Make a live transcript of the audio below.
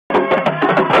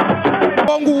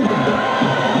Ngongu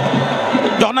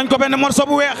jox nañ ko benn morceau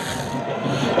bu weex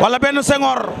wala benn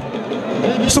sengoor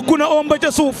sukk na oom ba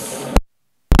ca suuf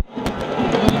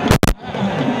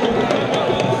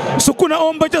sukk na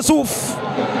oom ba ca suuf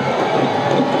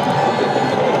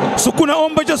sukk na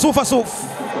oom ba ca suuf a suuf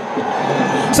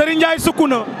Serigne Ndiaye sukk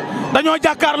na dañoo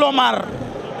jàkkaarloo maar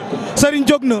Serigne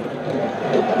jóg na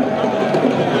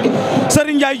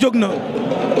Serigne Ndiaye jóg na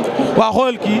waa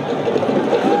xoolal kii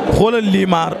xoolal lii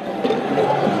maar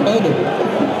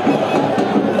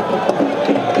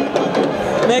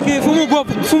mais kii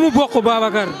fu mu bokk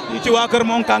Babacar. ci waa kër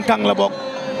moom kànkang la bokk.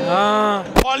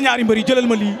 xool ñaari mbër yi jëlal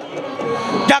ma lii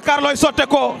jàkkaarlooy sotte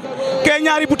ko kee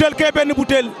ñaari butéel kee benn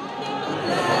butéel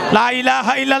laa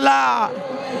ilaha illallah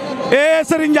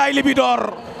Serigne Ndiaye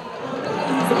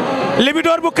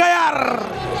Libidor bu Kayar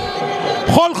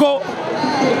xool ko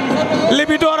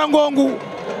Libidor a ngongu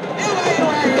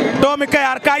doomi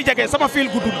Kayar kaay jege sama fil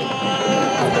guddul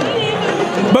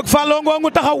bëgg Fallou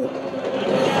ngongu taxaw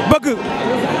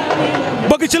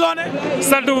bëgg ci loone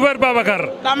sant bu wér Babacar.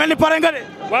 daa mel ni pare nga de.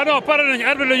 waaw non pare nañu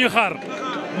arbitre la ñuy xaar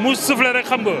mu soufflé rek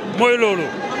xam nga mooy loolu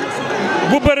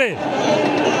bu bëree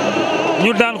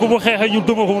ñu daan ko bu xeexee ñu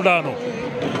duma ko mu daanu.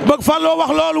 bëgg Fallou wax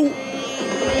loolu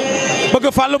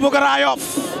bëgg Fallou bu Grand Yoff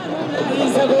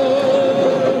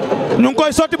ñu ngi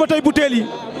koy sotti ba tey butéel yi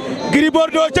Gris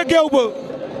Bordeaux ca géew ba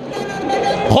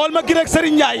xool ma Gris ak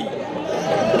Serigne Ndiaye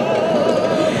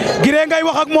Gris ngay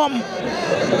wax ak moom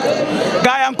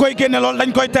gaa yaa ngi koy génne lool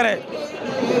dañ koy tere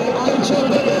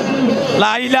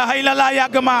laa ilaha illallah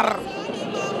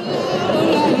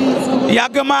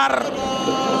yàgg maar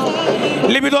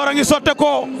Libidor a ngi sotte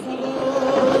ko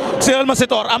séeral ma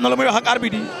Sitor am na lu muy wax ak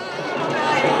arbitre yi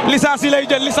licence yi lay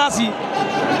jël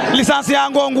licence yaa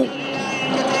ngongu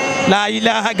laa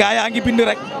ilaha gaa yaa ngi bind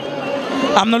rek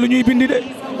am na lu ñuy bind de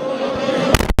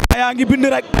gaa yaa ngi bind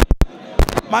rek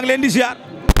maa ngi leen di ziar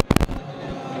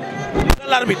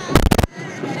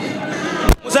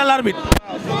monsieur l'arbitre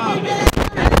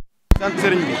sant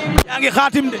sëriñ bi yaa ngi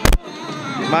xaatim de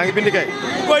maa ngi bind kay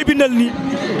koy bindal nii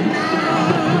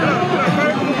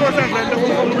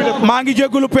maa ngi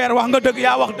jégalu père wax nga dëgg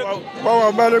yaa wax dëgg.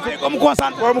 waaw maa ngi comme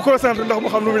concentré. waaw mu concentré ndax mu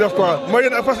xam lu muy def quoi mooy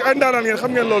yéen parce que ay ndaanaan ngeen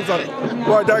xam ngeen loolu sax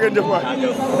waaw jaa ngeen jëf waay.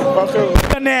 waaw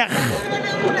xew neex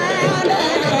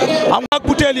xam nga ak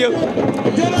butéel ya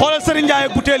xoolal Serigne Ndiaye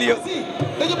ak butéel ya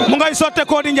mu ngay sotte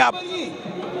koo di njaab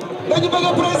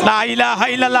laa ilaha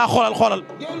illallah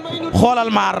xoolal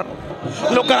maar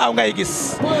lu garaaw ngay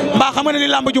gis mbaa xam nga ne li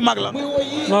lamb ju mag la.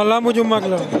 non lamb ju mag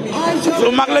la.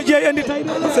 lu mag la jéey indi tey.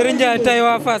 Serigne Ndiaye tey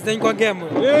waa Fass dañ ko gemm.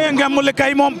 ngemm li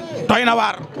kay moom doy na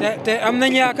waar. te am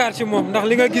nañ yaakaar ci moom ndax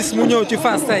li nga gis mu ñëw ci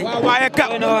Fass tey.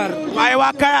 doy na waar waaye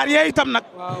waa Kayar yee itam nag.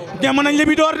 gemm nañ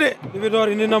Libidor de. Libidor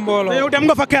indi na mbooloo. yow dem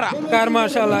nga fa Kera. car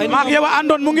macha allah. maa ngi yow a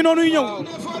àndoon mu ngi noonu ñëw.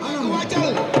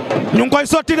 ñu ngi koy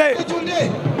sotti de.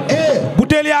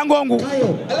 butéel yaa ngongu.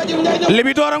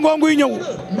 Libidor a ngongu yi ñëw.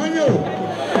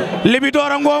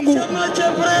 Libidor a ngongu.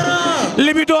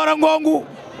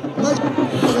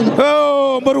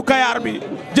 oh mbaru Kayar bi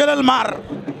jëlal maar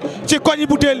ci koñi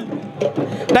butéel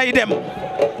day dem.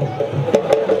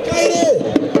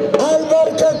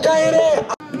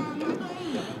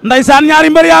 Ndeysaan ñaari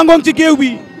mbër yaa ngong ci géew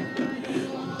bi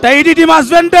tey di dimanche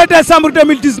 22 décembre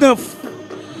 2019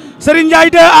 Serigne Ndiaye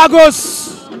 2 à gauche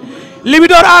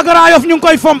Libidor à Grand Yoff ñu ngi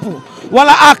koy fomp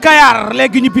wala à Kayar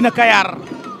léegi ñibbi na Kayar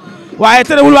waaye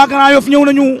terewul waa Grand Yoff ñëw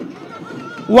nañu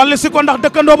walla si ko ndax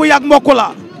dëkkandoo bu yàgg mbokk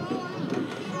la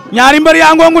ñaari mbër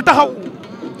yaa ngongu taxaw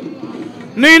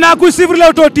nuyu naa kuy suivre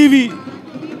Leewtoo TV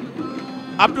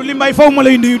Abdoulaye Mbaye faw ma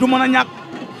lay nuyu du mën a ñàkk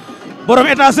borom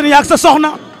États-Unis yaag sa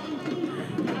soxna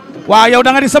waaw yow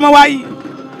da nga di sama waay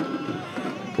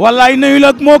wallaay nuyu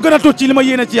la moo gën a tuut ci li ma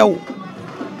yéene ci yow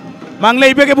maa ngi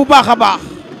lay bëgge bu baax a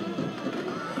baax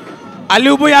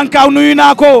Aliou bu Yankaaw nuyu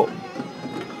naa ko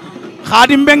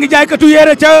Xaadim Mbeng jaaykatu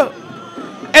yére ca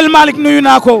El Malick nuyu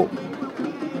naa ko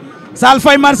Sal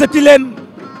Fay marché ti leen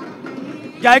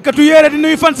jaaykatu yére di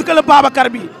nuyu fan si club Babacar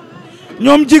bi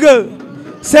ñoom Jiga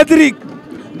Cédric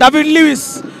David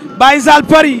Lewis Baye Sal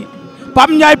Paris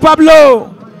Pam Ndiaye Pablo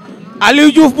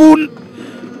Aliou Diouf bu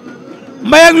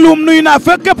Mbay ak Loum nuyu naa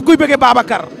fekk képp kuy bëgge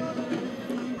Babacar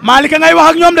Malika ngay wax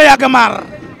ak ñoom da yàgg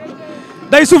maar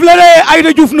day soufflé de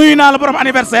Aïda Diouf nuyu naa la borom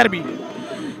anniversaire bi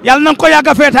yàlla na nga ko yàgg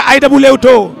a feete Aïda bu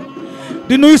Leewtoo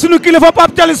di nuyu sunu kilifa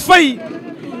Pape Thialis Faye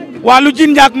wàllu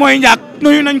jin njaak mooy njaak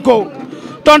nuyu nañ ko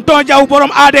tonton Diaw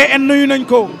borom ADN nuyu nañ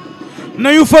ko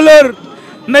nuyu Fleur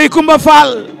Ndey Kumba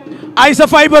Fall Aïssa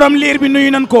Faye borom liir bi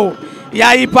nuyu nañ ko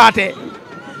yaayi paate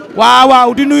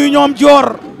waaw di nuyu ñoom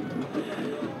Dior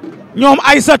ñoom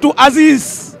Aïssatou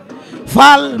Aziz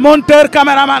Fall monteur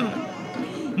caméraman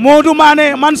Modou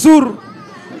Mané Mansour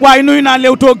waaye nuyu naa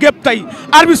Leewtoo gépp tey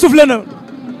arbitre soufflé na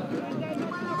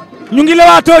ñu ngi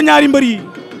lewaatoo ñaari mbër yi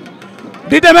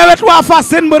di demee wet waa Fass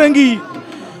seen mbër a ngi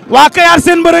waa Kayar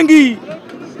seen mbër a ngi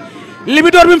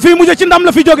Libidor bi mu fi mujj ci ndam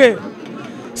la fi jógee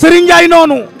Serigne Ndiaye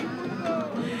noonu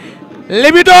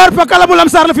Libidor pakala bu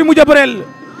lamsaar la fi mujj a bëreel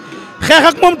xeex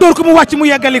ak moom dóor ko mu wàcc mu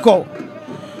yeggali ko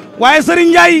waaye Serigne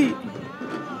Ndiaye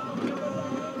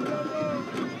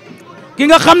ki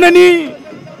nga xam ne nii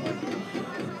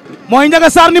mooy Ndiaga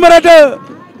Sarr numéro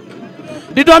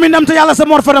 2 di doomi ndam te yàlla sa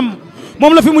mor faram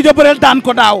moom la fi mujj a bëreel daan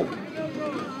ko daaw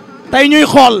tey ñuy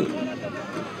xool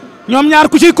ñoom ñaar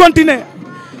ku ciy continuer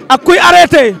ak kuy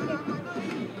arrêté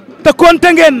te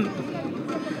compté ngeen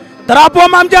drapeau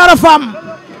Mame Diarra Fam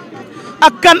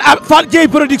ak kan Fat Dieye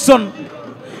production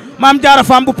Mame Diarra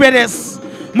Fam bu PDS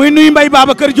muy nuyu Mbaye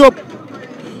Babacar Diop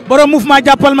borom mouvement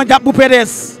jàppal ma jàpp bu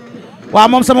PDS waaw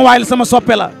moom sama waay la sama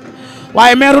soppe la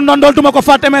waaye maire Ndondol duma ko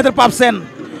fàtte maître Pape Sène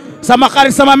sama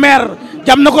xarit sama maire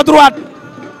jam na ko droite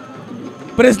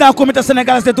président comité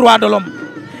sénégalais des droits de l'homme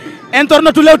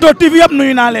internetu Leewtoo TV yëpp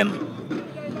nuyu naa leen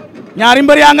ñaari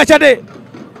mbër yaa nga ca de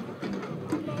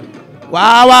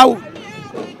waaw waaw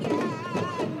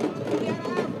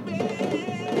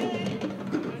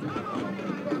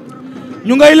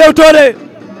ñu ngay Leewtoo de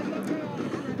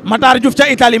Matar Diouf ca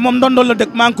Italie moom Ndondol la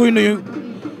dëkk maa ngi koy nuyu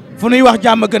fu nuy wax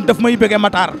jàmm gën daf may bëgge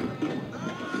Matar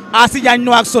Asi Diagne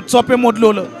nu ak sot soppe Modou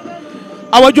Lo la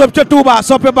Awa Diop ca Touba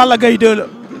soppe Balla Gaye 2 la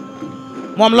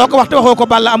moom loo ko wax te waxoo ko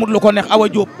Balla amul lu ko neex Awa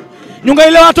Diop ñu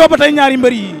ngay lewaatoo ba tey ñaari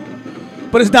mbër yi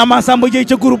président Massamba Dieye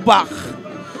ca groupe baax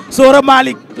Sora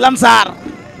Malick Lansar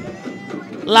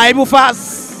laay bu Fass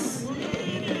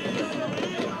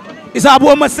Issa bu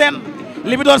Eumeu Sène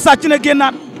Libidor sàcc na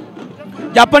génnaat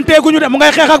jàppanteeguñu de mu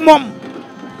ngay xeex ak moom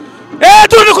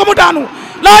dóor na ko mu daanu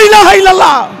laa ilaha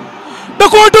illallah da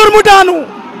koo dóor mu daanu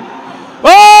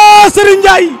oh Serigne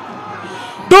Ndiaye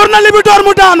dóor na Libidor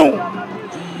mu daanu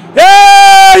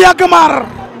yàgg maar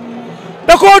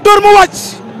da koo dóor mu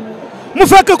wàcc mu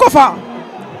fekk ko fa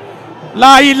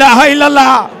laa ilaha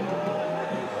illallah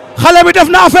xale bi def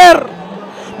na affaire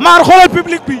maar xoolal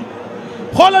public bi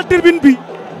xoolal tribune bi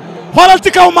xoolal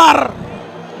ci kaw maar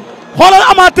xoolal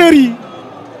amateur yi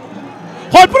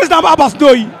xool président ba Abbas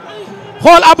Ndoye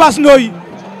xool Abbas Ndoye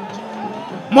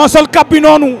moo sol kap bi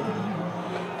noonu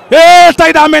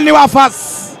tey daa mel ni waa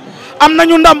Fass am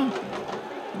nañu ndam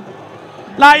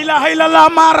laa ilaha illallah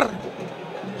maar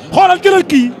xoolal jëlal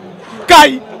kii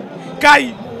kaay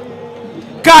kaay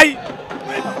kaay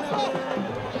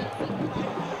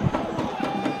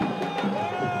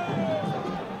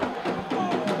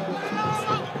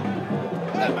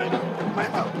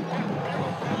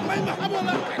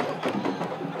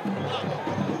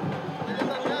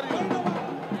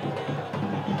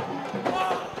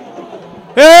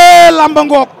lamba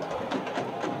ngoog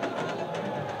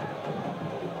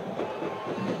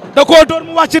da koo dóor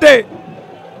mu wàcc de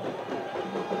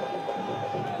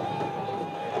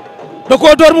da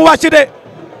koo dóor mu wàcc de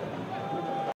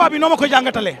combat bi noo ma koy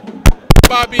jàngatale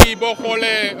combat bi boo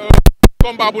xoolee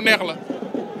combat bu neex la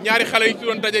ñaari xale yi ci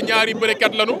doon daje ñaari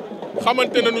bërekat lañu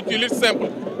xamante nañu ci lutte simple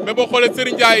mais boo xoolee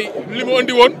Serigne Ndiaye li mu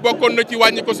andi woon bokkoon na ci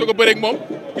wàññi ko soog a bëreeg moom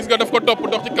gis nga daf ko topp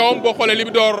dox ci kawam boo xoolee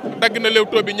Libidor dagg na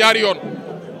Leewtoo bi ñaari yoon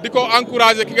di ko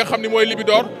encouragé ki nga xam ne mooy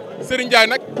Libidor Serigne Ndiaye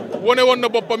nag wane woon na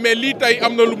boppam mais lii tey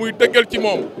am na lu muy dëggal ci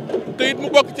moom te it mu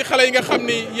bokk ci xale yi nga xam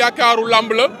ni yaakaaru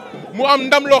làmb la mu am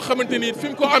ndam loo xamante ni fi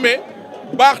mu ko amee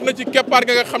baax na ci keppaar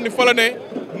ga nga xam ni fa la ne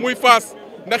muy Fass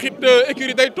ndax it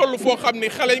écurie day toll foo xam ni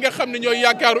xale yi nga xam ne ñooy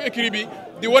yaakaaru écurie bi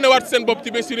di wanewaat seen bopp ci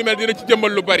bés yu ni mel dina ci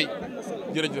jëmmal lu bari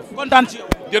jërëjëf. kontaan ci yow.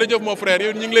 jërëjëf mon frère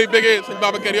yow ñu ngi lay bëggee sëñ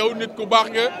Babacar yow nit ku baax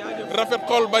nga rafet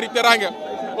xol bari teraanga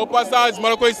au passage ma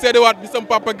la koy seedewaat bi sam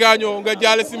papa gaañoo nga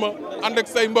jaale si ma ànd ak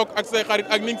say mbokk ak say xarit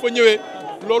ak ni nga fa ñëwee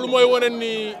loolu mooy wane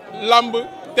ni làmb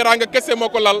teraanga kese moo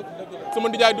ko lal sama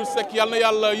ndijaay du sekk yal na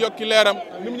yàlla yokki leeram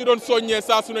ni mu ñu doon soññee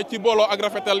saa su ne ci booloo ak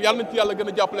rafetal yal nañ ci yàlla gën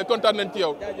a jàppale kontaan nañ ci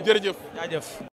yow jërëjëf.